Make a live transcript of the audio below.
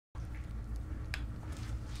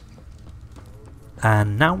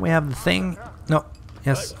And now we have the thing. No.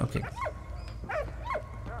 Yes. Okay.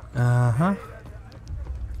 Uh-huh.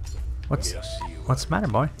 What's the matter,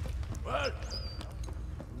 boy?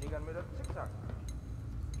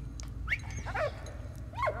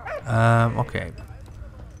 Okay.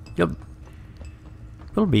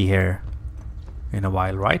 You'll be here in a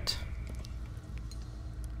while, right?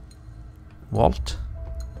 Walt?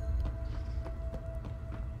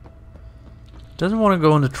 Doesn't want to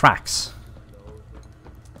go on the tracks.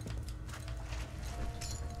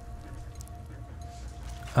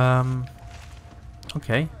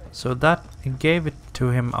 Okay, so that it gave it to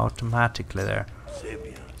him automatically there.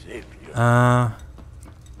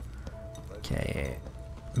 Okay,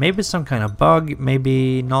 maybe some kind of bug,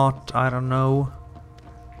 maybe not, I don't know.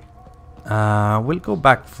 We'll go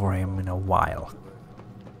back for him in a while.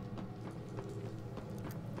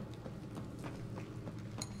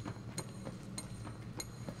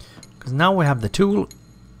 Because now we have the tool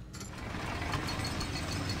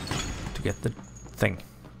to get the thing.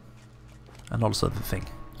 And also the thing.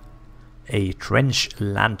 A trench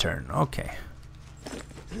lantern. Okay.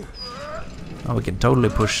 Now we can totally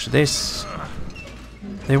push this.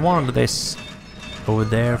 They wanted this over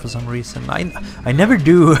there for some reason. I never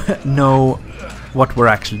do know what we're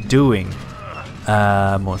actually doing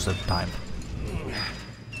most of the time.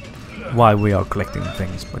 Why we are collecting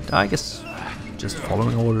things, but I guess just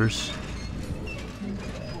following orders.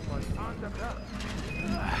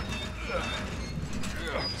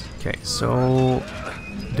 Okay, so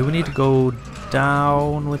do we need to go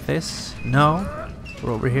down with this? No,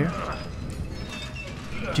 we're over here.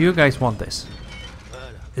 Do you guys want this?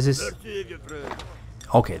 Is this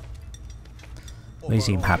okay? They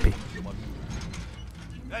seem happy.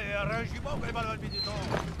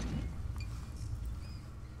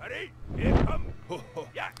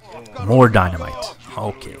 More dynamite.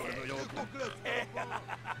 Okay.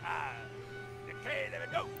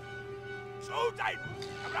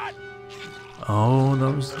 Oh,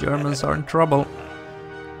 those Germans are in trouble.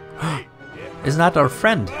 Isn't that our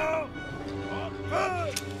friend?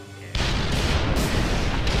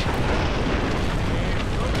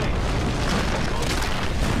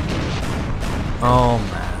 Oh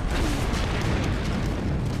man.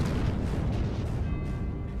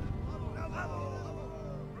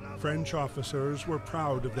 French officers were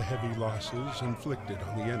proud of the heavy losses inflicted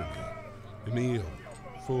on the enemy. Emile,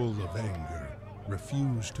 full of anger,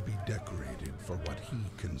 refused to be decorated for what he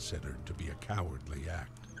considered to be a cowardly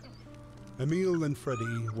act. Emile and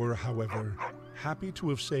Freddie were, however, happy to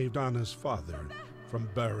have saved Anna's father from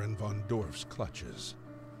Baron von Dorf's clutches.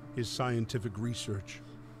 His scientific research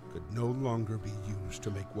could no longer be used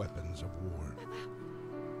to make weapons of war.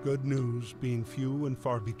 Good news being few and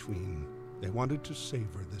far between, they wanted to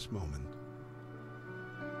savor this moment.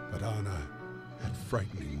 But Anna had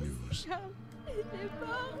frightening news.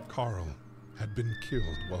 Karl had been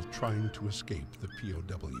killed while trying to escape the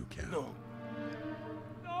POW camp. No.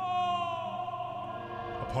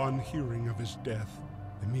 Upon hearing of his death,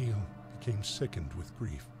 Emile became sickened with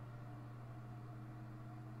grief.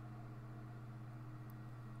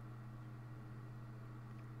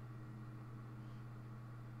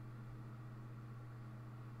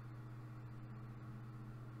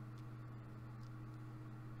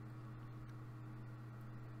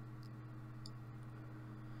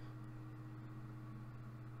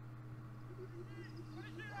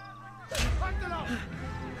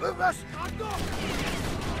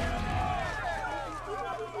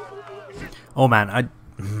 Oh man,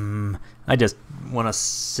 I just want to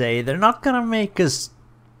say they're not gonna make us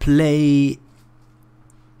play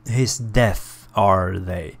his death, are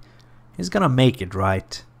they? He's gonna make it,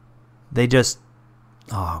 right? They just...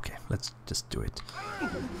 Oh, okay, let's just do it.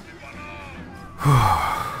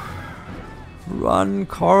 Run,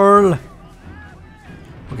 Karl!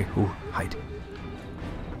 Okay, ooh, hide.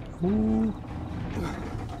 Ooh.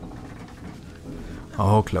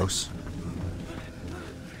 Oh, close.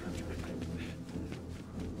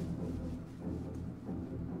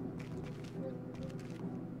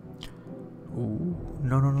 Ooh,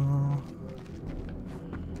 no, no, no, no.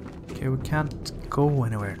 Okay, we can't go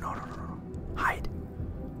anywhere. No, no, no, no. Hide.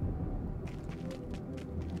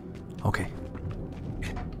 Okay.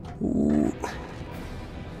 Ooh.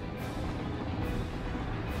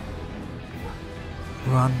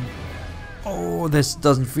 Run. Oh, this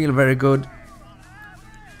doesn't feel very good.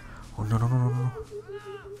 Oh, no, no, no, no, no.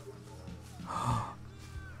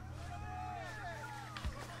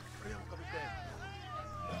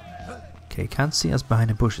 Okay, can't see us behind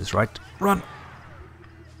the bushes, right? Run!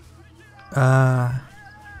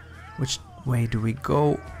 Which way do we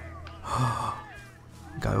go?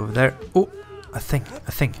 Guy over there. Oh! I think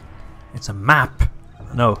it's a map.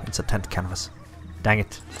 No, it's a tent canvas. Dang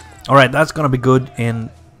it. Alright, that's gonna be good in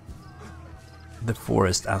the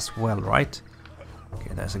forest as well, right?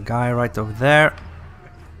 Okay, there's a guy right over there.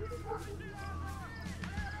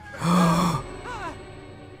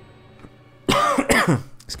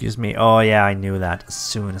 Excuse me. Oh yeah, I knew that as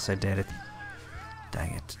soon as I did it.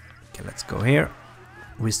 Dang it. Okay, let's go here.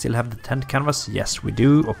 We still have the tent canvas? Yes, we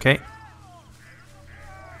do. Okay.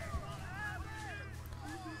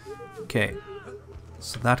 Okay.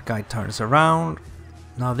 So that guy turns around.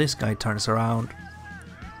 Now this guy turns around.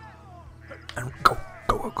 And go.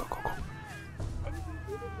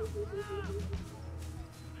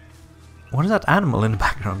 What is that animal in the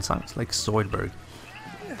background? Sounds like Zoidberg.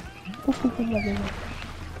 Go.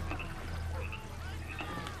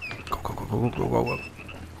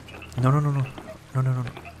 No.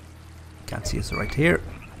 Can't see us right here.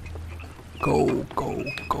 Go.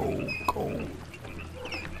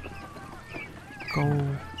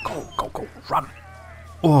 Run.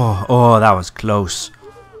 Oh, that was close.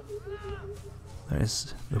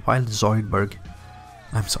 There's the wild Zoidberg.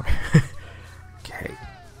 I'm sorry. Okay.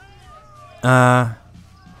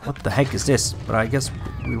 What the heck is this? But I guess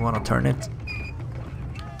we want to turn it.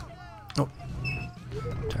 No.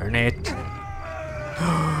 Turn it.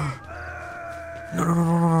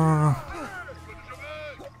 No.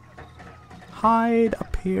 Hide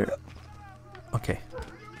up here. Okay.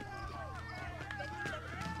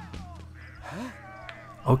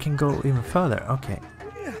 Oh, we can go even further. Okay.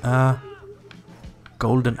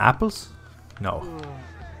 Golden apples? No.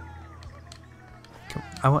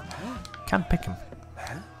 Can't pick him.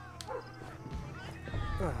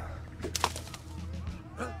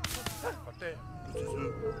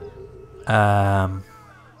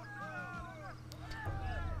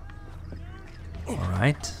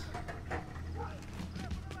 Alright.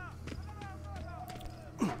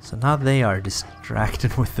 So now they are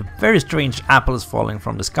distracted with the very strange apples falling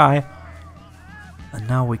from the sky. And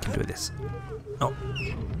now we can do this. No.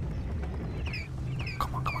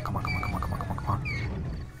 Come on.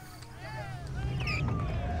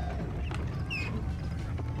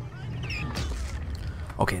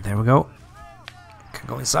 Okay, there we go. Can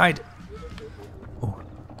go inside. Oh,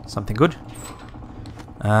 something good.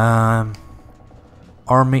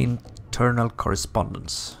 Army internal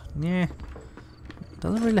correspondence. Yeah.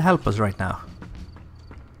 Doesn't really help us right now.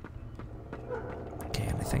 Okay,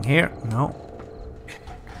 anything here? No.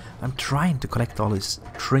 I'm trying to collect all these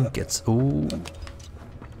trinkets. Ooh.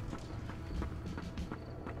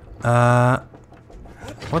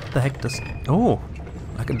 What the heck does... Oh,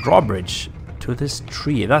 like a drawbridge to this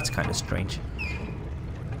tree. That's kind of strange.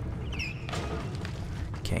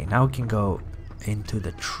 Okay, now we can go into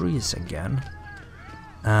the trees again.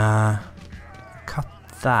 Cut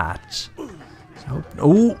that.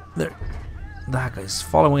 Oh, there. That guy's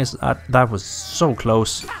following us. That was so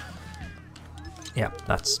close. Yeah,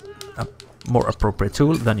 that's a more appropriate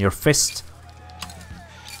tool than your fist.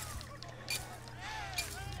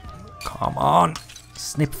 Come on.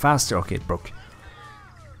 Snip faster. Okay, it broke.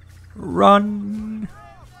 Run.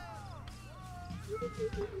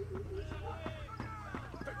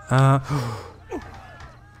 Oh,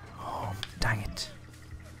 dang it.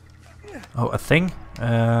 Oh, a thing?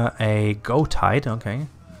 A goat hide, okay.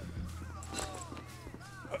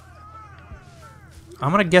 I'm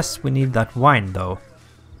gonna guess we need that wine though.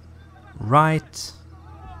 Right.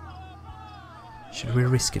 Should we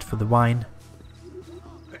risk it for the wine?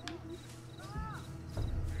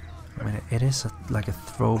 I mean, it is like a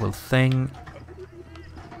throwable thing.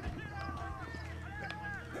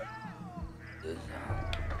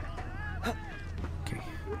 Okay.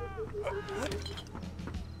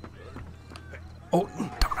 Oh, no.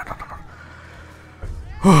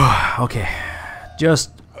 Okay.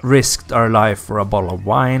 Just risked our life for a bottle of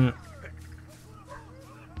wine.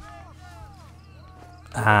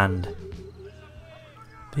 And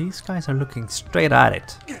these guys are looking straight at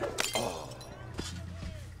it.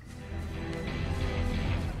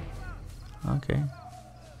 Okay.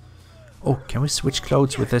 Oh, can we switch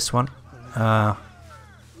clothes with this one?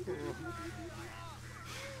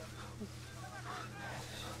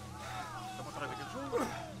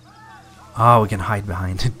 Oh, we can hide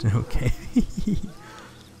behind it. Okay.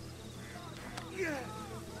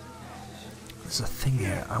 There's a thing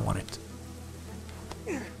here. I want it.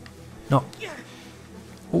 No.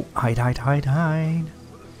 Oh, hide.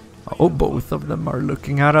 Oh, both of them are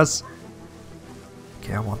looking at us.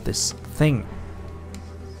 Okay, I want this thing.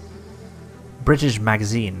 British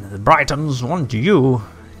magazine. The Britons want you.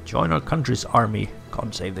 Join our country's army.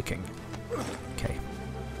 God save the king. Okay.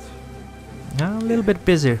 Now a little bit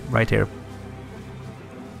busy right here.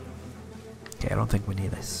 Okay, I don't think we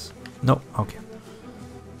need this. No, okay.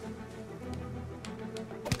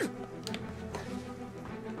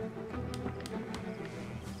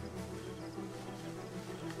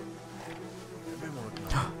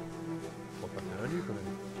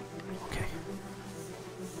 Okay.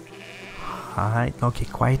 Hi. Okay,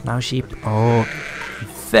 quiet now, sheep. Oh,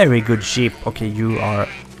 very good sheep. Okay, you are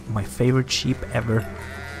my favorite sheep ever.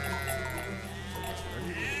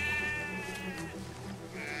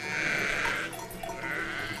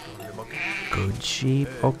 Good sheep.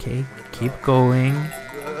 Okay, keep going.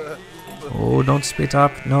 Oh, don't split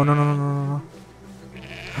up. No, no, no, no, no, no.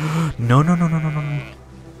 No, no, no, no, no, no, no.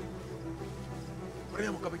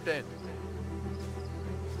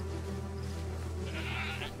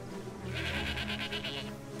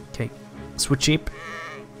 Okay, switch sheep.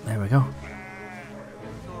 There we go.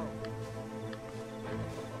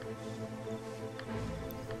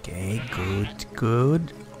 Okay, good,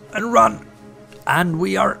 good. And run! And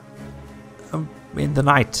we are in the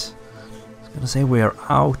night. I was gonna say we are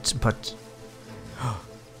out, but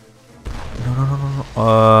no, no, no, no,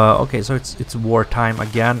 no. Okay, so it's wartime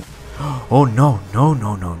again. Oh no, no,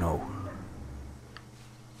 no, no, no.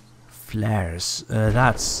 Flares.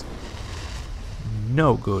 That's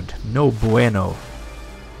no good. No bueno.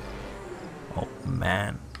 Oh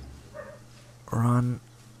man. Run.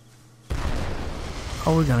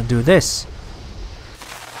 How are we gonna do this?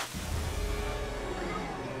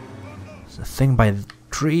 There's a thing by the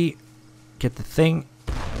tree. Get the thing.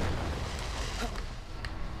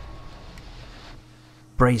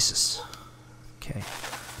 Braces. Okay.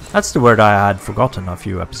 That's the word I had forgotten a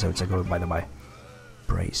few episodes ago, by the way.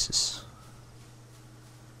 Braces.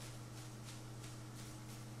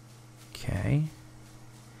 Okay.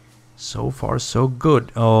 So far, so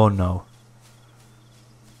good. Oh no.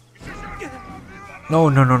 No,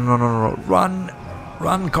 no, no, no, no, no. Run!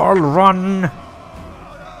 Run, Karl, run!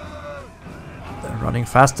 They're running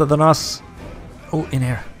faster than us. Oh, in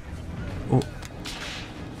here. Oh.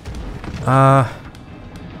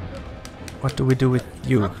 What do we do with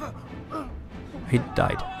you? He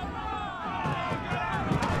died.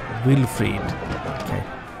 Wilfried. Okay.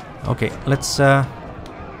 Okay, let's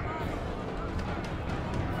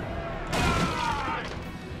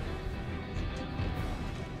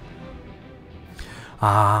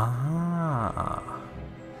Ah.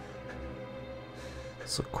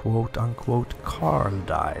 So quote unquote Karl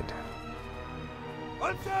died.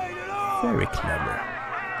 Very clever.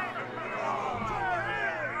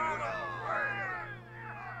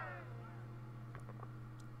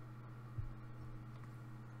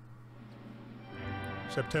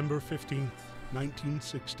 September 15th,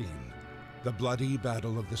 1916. The bloody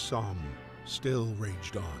Battle of the Somme still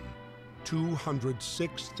raged on.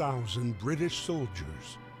 206,000 British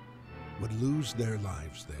soldiers would lose their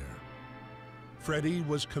lives there. Freddie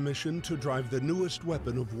was commissioned to drive the newest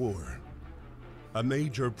weapon of war, a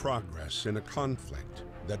major progress in a conflict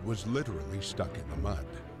that was literally stuck in the mud.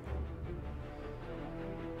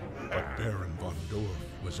 But Baron von Dorf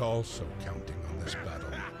was also counting on this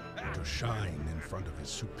battle to shine in front of his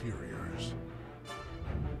superiors.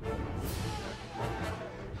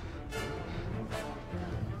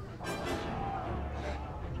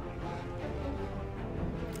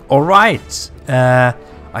 All right.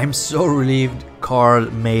 I'm so relieved Karl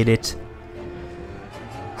made it.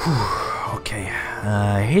 Whew, okay.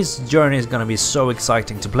 His journey is gonna be so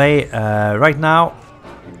exciting to play. Right now,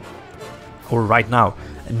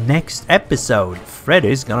 next episode,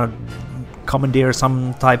 Freddie's gonna commandeer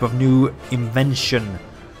some type of new invention.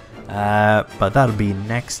 But that'll be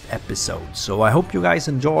next episode. So I hope you guys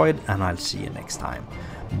enjoyed, and I'll see you next time.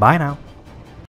 Bye now.